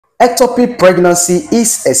Ectopic pregnancy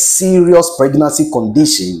is a serious pregnancy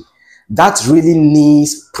condition that really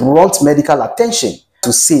needs prompt medical attention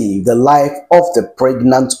to save the life of the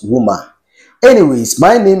pregnant woman. Anyways,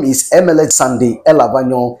 my name is MLS Sunday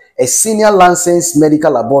Elavanyo, a senior licensed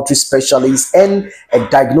medical laboratory specialist and a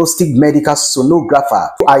diagnostic medical sonographer.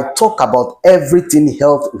 I talk about everything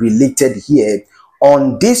health related here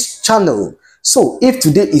on this channel. So if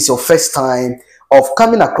today is your first time of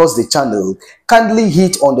coming across the channel, kindly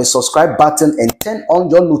hit on the subscribe button and turn on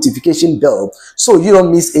your notification bell so you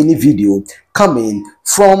don't miss any video coming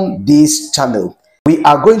from this channel. We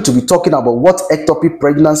are going to be talking about what ectopic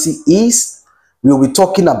pregnancy is. We'll be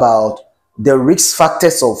talking about the risk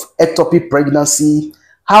factors of ectopic pregnancy,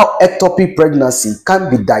 how ectopic pregnancy can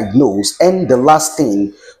be diagnosed, and the last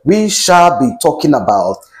thing, we shall be talking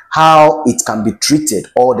about how it can be treated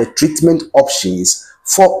or the treatment options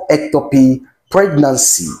for ectopic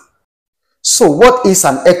pregnancy. So what is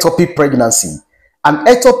an ectopic pregnancy? An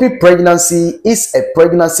ectopic pregnancy is a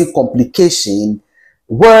pregnancy complication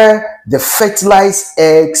where the fertilized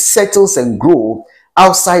egg settles and grows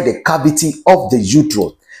outside the cavity of the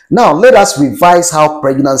uterus. Now let us revise how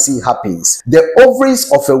pregnancy happens. The ovaries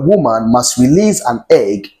of a woman must release an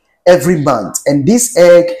egg every month, and this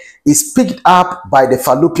egg is picked up by the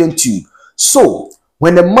fallopian tube. So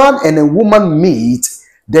when a man and a woman meet,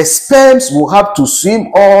 the sperms will have to swim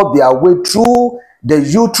all their way through the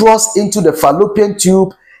uterus into the fallopian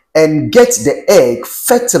tube and get the egg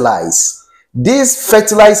fertilized. This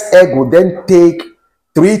fertilized egg will then take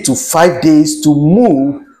 3 to 5 days to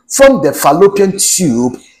move from the fallopian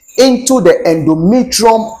tube into the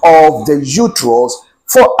endometrium of the uterus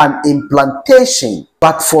for an implantation.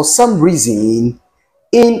 But for some reason,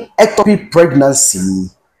 in ectopic pregnancy,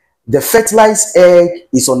 the fertilized egg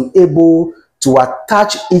is unable to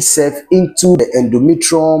attach itself into the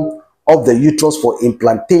endometrium of the uterus for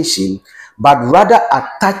implantation, but rather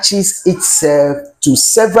attaches itself to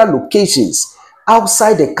several locations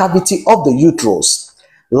outside the cavity of the uterus.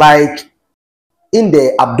 Like in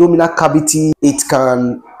the abdominal cavity, it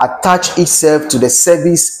can attach itself to the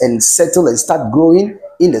cervix and settle and start growing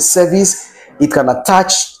in the cervix. It can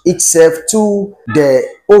attach itself to the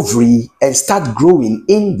ovary and start growing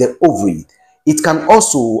in the ovary. It can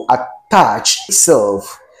also attach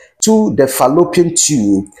itself to the fallopian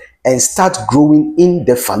tube and start growing in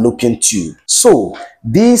the fallopian tube. So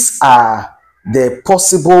these are the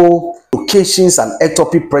possible locations an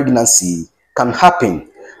ectopic pregnancy can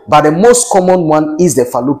happen. But the most common one is the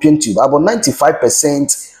fallopian tube. About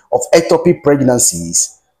 95% of ectopic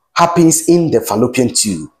pregnancies happens in the fallopian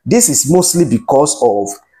tube. This is mostly because of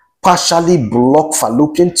partially blocked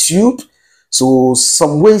fallopian tube. So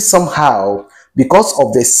some way, somehow, because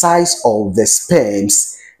of the size of the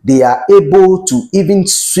sperms, they are able to even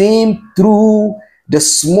swim through the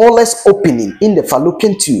smallest opening in the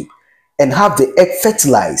fallopian tube and have the egg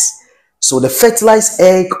fertilized. So the fertilized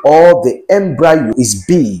egg or the embryo is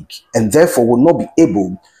big and therefore will not be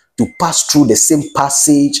able to pass through the same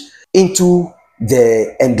passage into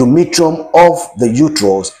the endometrium of the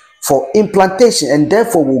uterus for implantation, and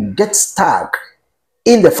therefore will get stuck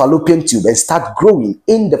in the fallopian tube and start growing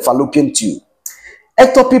in the fallopian tube.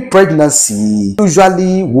 Ectopic pregnancy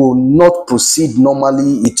usually will not proceed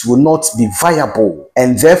normally. It will not be viable,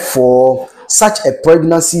 and therefore such a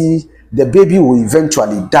pregnancy, the baby will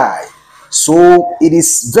eventually die. So it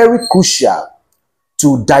is very crucial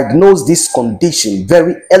to diagnose this condition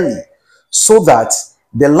very early so that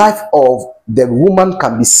the life of the woman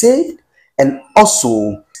can be saved, and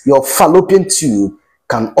also your fallopian tube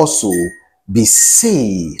can also be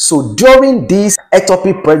saved. So during this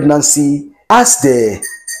ectopic pregnancy, as the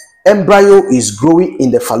embryo is growing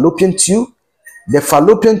in the fallopian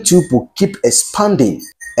tube will keep expanding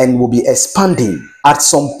and will be expanding. At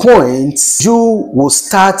some point, you will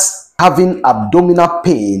start having abdominal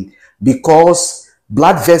pain because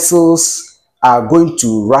blood vessels are going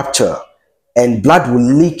to rupture and blood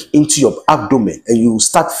will leak into your abdomen, and you will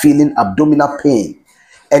start feeling abdominal pain.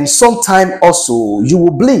 And sometimes also you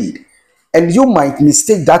will bleed, and you might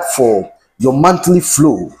mistake that for your monthly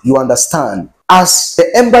flow. You understand? As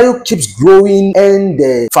the embryo keeps growing and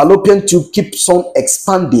the fallopian tube keeps on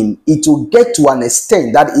expanding, it will get to an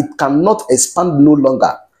extent that it cannot expand no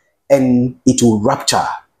longer and it will rupture.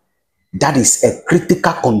 That is a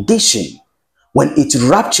critical condition. When it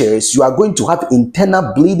ruptures, you are going to have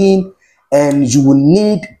internal bleeding and you will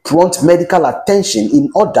need prompt medical attention in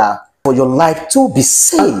order for your life to be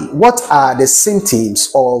saved. What are the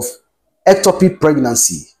symptoms of ectopic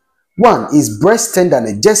pregnancy? One is breast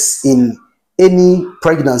tenderness, just in any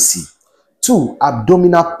pregnancy. 2,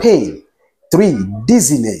 abdominal pain. 3,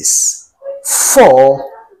 dizziness.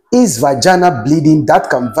 4, Is vaginal bleeding that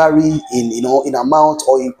can vary in amount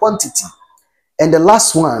or in quantity. And the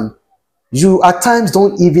last one, you at times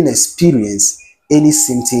don't even experience any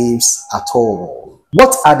symptoms at all.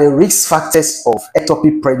 What are the risk factors of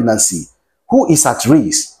ectopic pregnancy? Who is at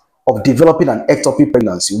risk of developing an ectopic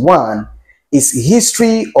pregnancy? One is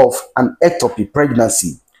history of an ectopic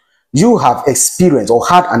pregnancy. You have experienced or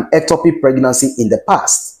had an ectopic pregnancy in the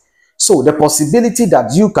past. So the possibility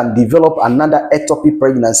that you can develop another ectopic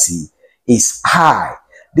pregnancy is high.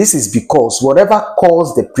 This is because whatever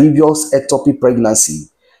caused the previous ectopic pregnancy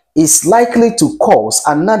is likely to cause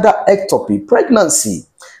another ectopic pregnancy.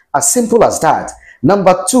 As simple as that.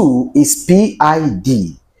 Number two is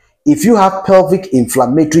PID. If you have pelvic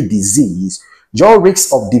inflammatory disease, your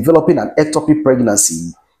risk of developing an ectopic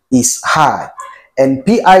pregnancy is high. And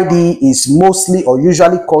PID is mostly or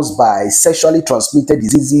usually caused by sexually transmitted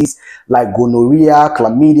diseases like gonorrhea,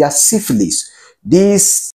 chlamydia, syphilis.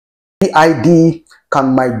 This PID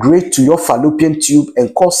can migrate to your fallopian tube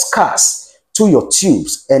and cause scars to your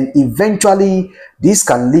tubes, and eventually this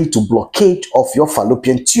can lead to blockage of your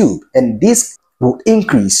fallopian tube, and this will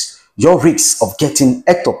increase your risk of getting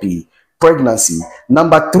ectopic pregnancy.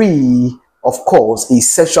 Number three, of course,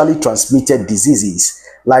 is sexually transmitted diseases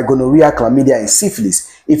like gonorrhea, chlamydia, and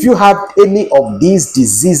syphilis. If you have any of these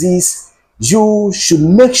diseases, you should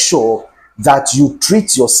make sure that you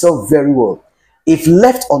treat yourself very well. If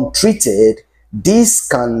left untreated, this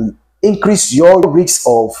can increase your risk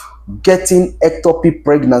of getting ectopic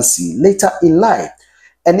pregnancy later in life.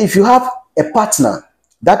 And if you have a partner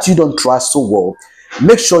that you don't trust so well,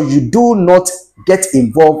 make sure you do not get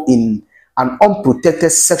involved in an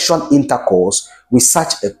unprotected sexual intercourse with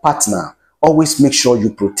such a partner. Always make sure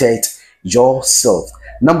you protect yourself.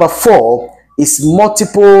 Number four is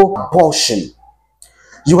multiple abortion.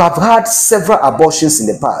 You have had several abortions in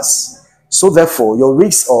the past, so therefore your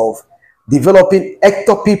risk of developing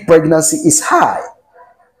ectopic pregnancy is high.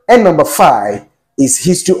 And number five is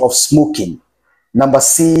history of smoking. Number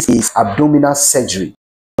six is abdominal surgery,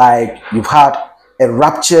 like you've had a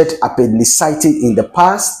ruptured appendicitis in the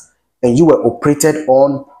past and you were operated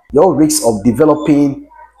on. Your risk of developing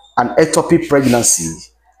an ectopic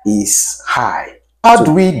pregnancy is high. How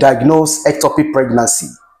do we diagnose ectopic pregnancy?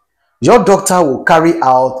 Your doctor will carry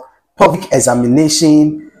out pelvic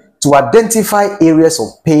examination to identify areas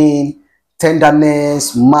of pain,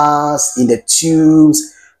 tenderness, mass in the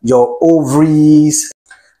tubes, your ovaries,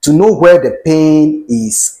 to know where the pain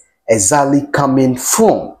is exactly coming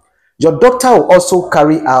from. Your doctor will also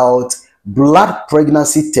carry out blood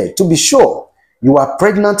pregnancy test to be sure you are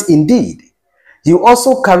pregnant indeed. You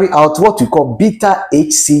also carry out what we call beta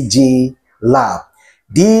HCG lab.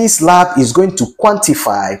 This lab is going to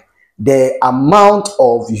quantify the amount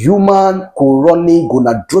of human chorionic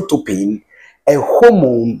gonadotropin, a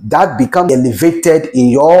hormone that becomes elevated in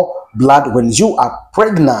your blood when you are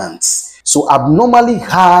pregnant. So abnormally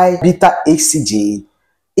high beta HCG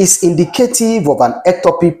is indicative of an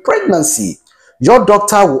ectopic pregnancy. Your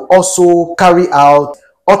doctor will also carry out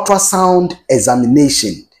ultrasound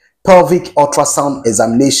examination, pelvic ultrasound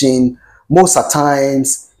examination, most of the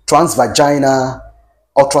times transvaginal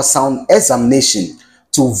ultrasound examination,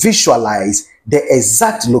 to visualize the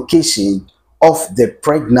exact location of the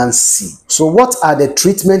pregnancy. So what are the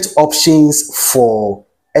treatment options for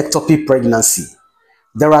ectopic pregnancy?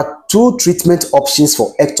 There are two treatment options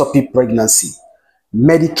for ectopic pregnancy: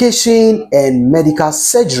 medication and medical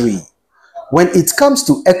surgery. When it comes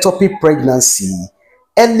to ectopic pregnancy,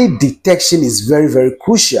 early detection is very, very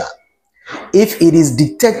crucial. If it is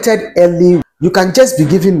detected early, you can just be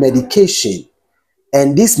given medication,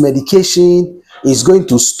 and this medication is going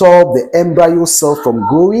to stop the embryo cell from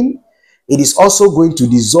growing. It is also going to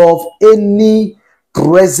dissolve any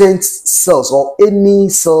present cells or any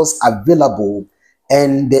cells available,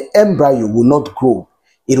 and the embryo will not grow.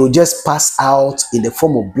 It will just pass out in the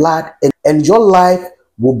form of blood, and your life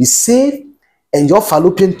will be safe and your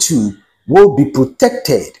fallopian tube will be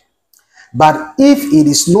protected. But if it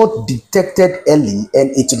is not detected early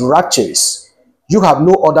and it ruptures, you have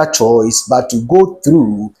no other choice but to go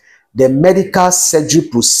through the medical surgery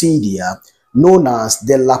procedure known as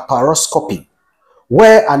the laparoscopy,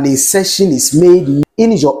 where an incision is made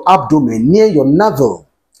in your abdomen near your navel,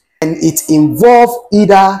 and it involves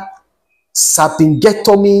either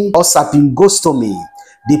salpingectomy or salpingostomy,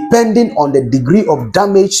 depending on the degree of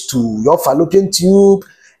damage to your fallopian tube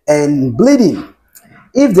and bleeding.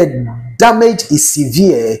 If the damage is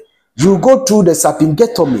severe, you go through the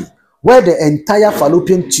salpingectomy, where the entire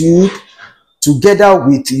fallopian tube together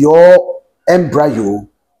with your embryo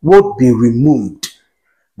would be removed.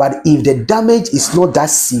 But if the damage is not that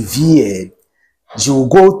severe, you will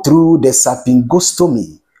go through the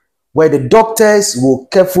sapingostomy, where the doctors will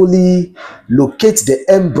carefully locate the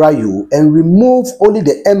embryo and remove only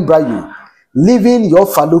the embryo, leaving your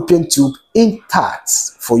fallopian tube intact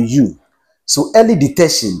for you. So early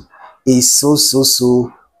detection is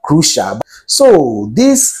so crucial. So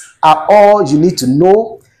these are all you need to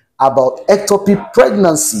know about ectopic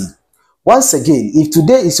pregnancy. Once again, if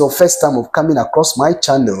today is your first time of coming across my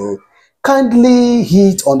channel, kindly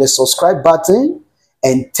hit on the subscribe button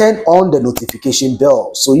and turn on the notification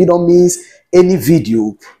bell so you don't miss any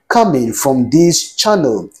video coming from this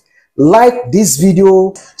channel. Like this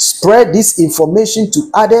video, spread this information to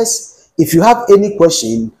others. If you have any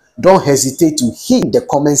question, don't hesitate to hit the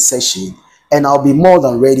comment section and I'll be more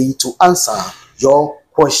than ready to answer your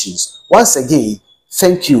questions. Once again,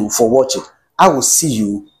 thank you for watching. I will see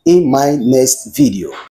you in my next video.